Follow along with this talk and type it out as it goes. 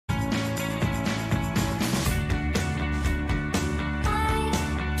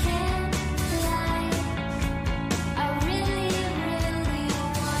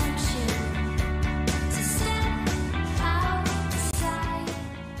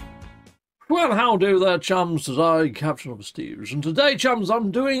Well, how do there, chums? I, Captain of Steves, and today, chums,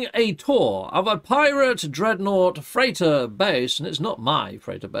 I'm doing a tour of a pirate dreadnought freighter base, and it's not my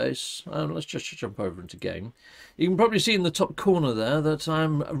freighter base. Let's just jump over into game. You can probably see in the top corner there that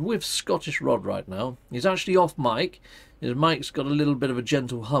I'm with Scottish Rod right now. He's actually off mic. His mic's got a little bit of a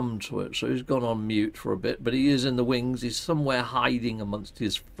gentle hum to it, so he's gone on mute for a bit, but he is in the wings. He's somewhere hiding amongst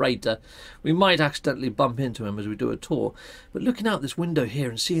his freighter. We might accidentally bump into him as we do a tour, but looking out this window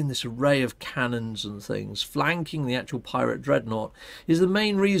here and seeing this array of cannons and things flanking the actual pirate dreadnought is the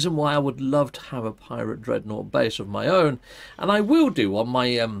main reason why I would love to have a pirate dreadnought base of my own, and I will do on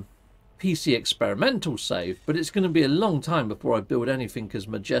my PC experimental save, but it's going to be a long time before I build anything as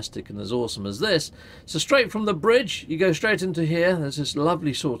majestic and as awesome as this. So straight from the bridge, you go straight into here. There's this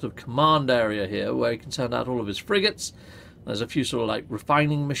lovely sort of command area here where he can send out all of his frigates. There's a few sort of like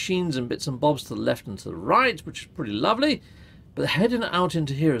refining machines and bits and bobs to the left and to the right, which is pretty lovely. But heading out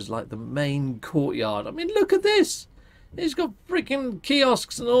into here is like the main courtyard. I mean, look at this. He's got freaking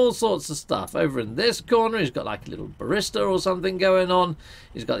kiosks and all sorts of stuff. Over in this corner, he's got like a little barista or something going on.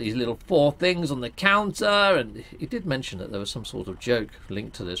 He's got these little 4 things on the counter. And he did mention that there was some sort of joke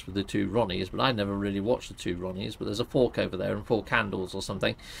linked to this with the 2 Ronnies, but I never really watched the 2 Ronnies. But there's a fork over there and 4 candles or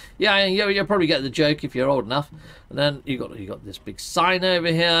something. Yeah, you'll probably get the joke if you're old enough. And then you got this big sign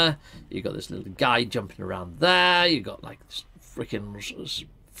over here. You got this little guy jumping around there. You got like this freaking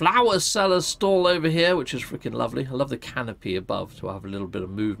flower seller stall over here, which is freaking lovely. I love the canopy above to have a little bit of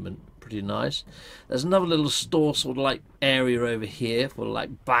movement. Pretty nice. There's another little store sort of like area over here for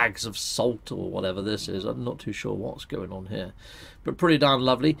like bags of salt or whatever this is. I'm not too sure what's going on here, but pretty darn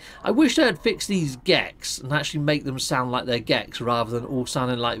lovely. I wish they had fixed these gecks and actually make them sound like they're gecks rather than all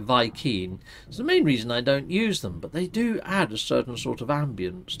sounding like Viking. It's the main reason I don't use them, but they do add a certain sort of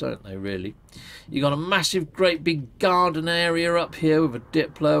ambience, don't they, really? You got a massive, great big garden area up here with a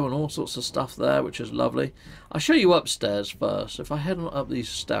diplo and all sorts of stuff there, which is lovely. I'll show you upstairs first. If I head on up these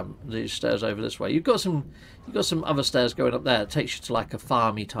stairs over this way, you've got some other stairs going up there. It takes you to like a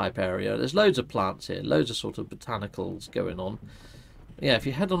farmy type area. There's loads of plants here, loads of sort of botanicals going on. Yeah, if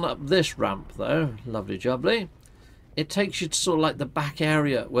you head on up this ramp though, lovely jubbly, it takes you to sort of like the back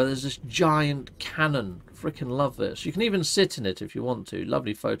area where there's this giant cannon. Freaking love this. You can even sit in it if you want to.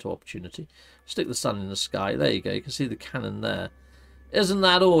 Lovely photo opportunity. Stick the sun in the sky. There you go. You can see the cannon there. Isn't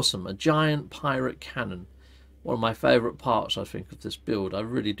that awesome? A giant pirate cannon. One of my favourite parts, I think, of this build. I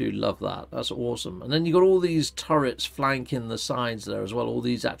really do love that. That's awesome. And then you've got all these turrets flanking the sides there as well. All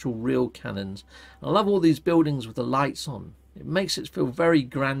these actual real cannons. And I love all these buildings with the lights on. It makes it feel very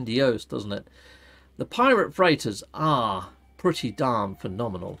grandiose, doesn't it? The pirate freighters are pretty darn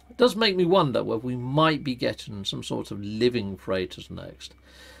phenomenal. It does make me wonder whether we might be getting some sort of living freighters next.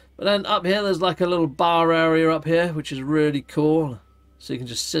 But then up here, there's like a little bar area up here, which is really cool. So you can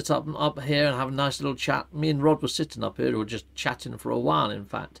just sit up here and have a nice little chat. Me and Rod were sitting up here, we were just chatting for a while, in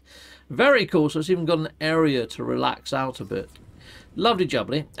fact. Very cool, so it's even got an area to relax out a bit. Lovely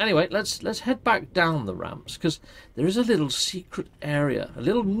jubbly. Anyway, let's head back down the ramps, because there is a little secret area, a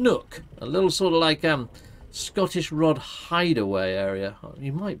little nook, a little sort of like Scottish Rod hideaway area. Oh,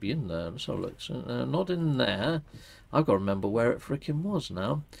 you might be in there. Let's have a look. So, not in there. I've got to remember where it frickin' was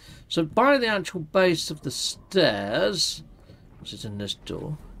now. So by the actual base of the stairs... Was it in this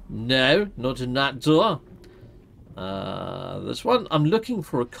door? No, not in that door. This one. I'm looking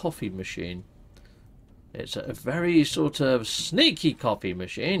for a coffee machine. It's a very sort of sneaky coffee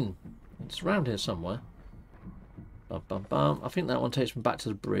machine. It's around here somewhere. Bum, bum, bum. I think that one takes me back to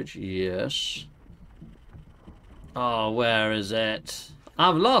the bridge. Yes. Oh, where is it?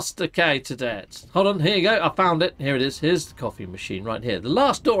 I've located it. Hold on, here you go. I found it. Here it is. Here's the coffee machine right here. The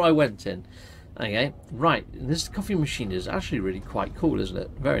last door I went in. Okay, right. This coffee machine is actually really quite cool, isn't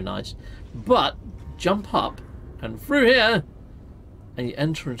it? Very nice. But jump up and through here, and you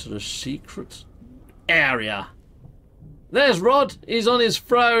enter into the secret area. There's Rod. He's on his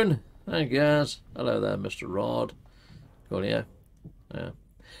throne. I guess. Hello there, Mr. Rod. Coolio. Yeah.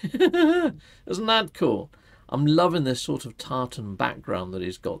 Isn't that cool? I'm loving this sort of tartan background that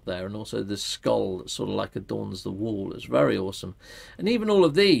he's got there, and also this skull that sort of like adorns the wall. It's very awesome. And even all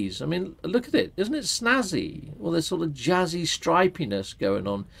of these, I mean, look at it. Isn't it snazzy? All this sort of jazzy stripiness going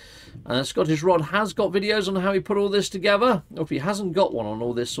on. Scottish Rod has got videos on how he put all this together. Or if he hasn't got one on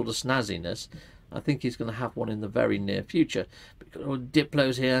all this sort of snazziness, I think he's going to have one in the very near future. But got all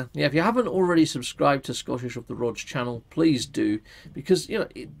Diplos here. Yeah, if you haven't already subscribed to Scottish of the Rod's channel, please do. Because, you know,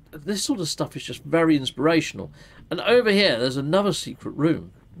 this sort of stuff is just very inspirational. And over here, there's another secret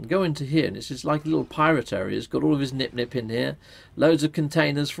room. and go into here, and it's just like a little pirate area. He's got all of his nip in here, loads of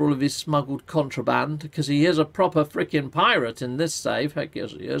containers for all of his smuggled contraband, because he is a proper freaking pirate in this save. Heck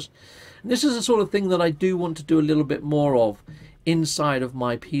yes he is. And this is the sort of thing that I do want to do a little bit more of inside of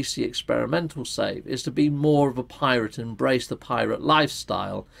my PC experimental save, is to be more of a pirate, embrace the pirate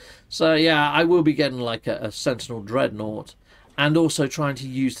lifestyle. So yeah, I will be getting like a Sentinel Dreadnought, and also trying to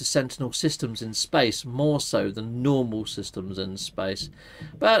use the Sentinel systems in space more so than normal systems in space.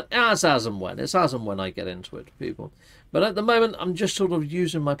 But it's as and when. It's as and when I get into it, people. But at the moment, I'm just sort of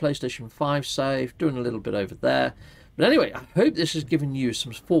using my PlayStation 5 save, doing a little bit over there. But anyway, I hope this has given you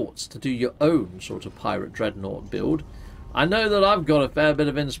some thoughts to do your own sort of Pirate Dreadnought build. I know that I've got a fair bit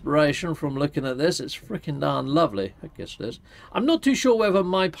of inspiration from looking at this. It's freaking darn lovely. I guess it is. I'm not too sure whether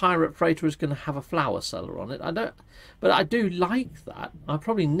my pirate freighter is going to have a flower cellar on it. I don't, but I do like that. I'll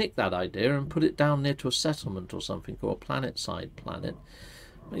probably nick that idea and put it down near to a settlement or something, or a planet-side planet.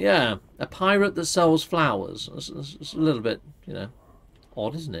 But yeah, a pirate that sells flowers. It's a little bit, you know,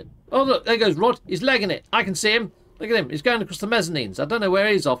 odd, isn't it? Oh look, there goes Rod. He's legging it. I can see him. Look at him. He's going across the mezzanines. I don't know where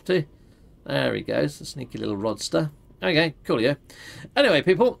he's off to. There he goes, the sneaky little Rodster. Okay, cool, yeah. Anyway,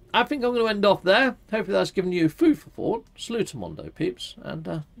 people, I think I'm going to end off there. Hopefully that's given you food for thought. Salutamondo, peeps,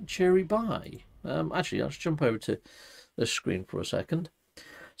 and cheery bye. Actually, I'll just jump over to the screen for a second.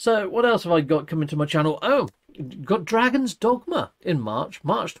 So, what else have I got coming to my channel? Oh, got Dragon's Dogma in March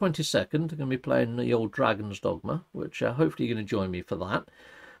 22nd. I'm going to be playing the old Dragon's Dogma, which hopefully you're going to join me for that.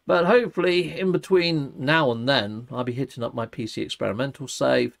 But hopefully, in between now and then, I'll be hitting up my PC experimental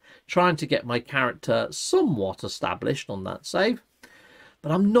save, trying to get my character somewhat established on that save.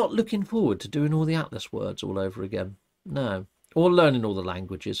 But I'm not looking forward to doing all the Atlas words all over again. No. Or learning all the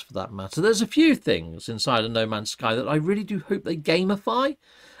languages, for that matter. There's a few things inside of No Man's Sky that I really do hope they gamify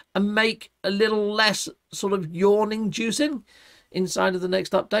and make a little less sort of yawning-juicing inside of the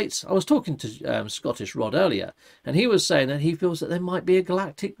next updates. I was talking to Scottish Rod earlier, and he was saying that he feels that there might be a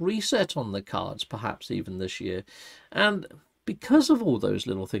galactic reset on the cards, perhaps even this year. And because of all those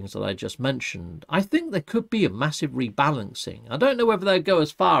little things that I just mentioned, I think there could be a massive rebalancing. I don't know whether they'll go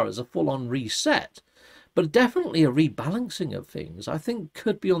as far as a full-on reset, but definitely a rebalancing of things I think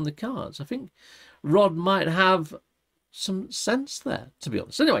could be on the cards. I think Rod might have some sense there, to be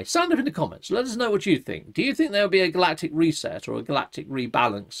honest. Anyway, sound off in the comments. Let us know what you think. Do you think there'll be a galactic reset or a galactic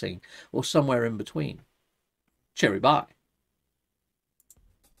rebalancing or somewhere in between? Cheery bye.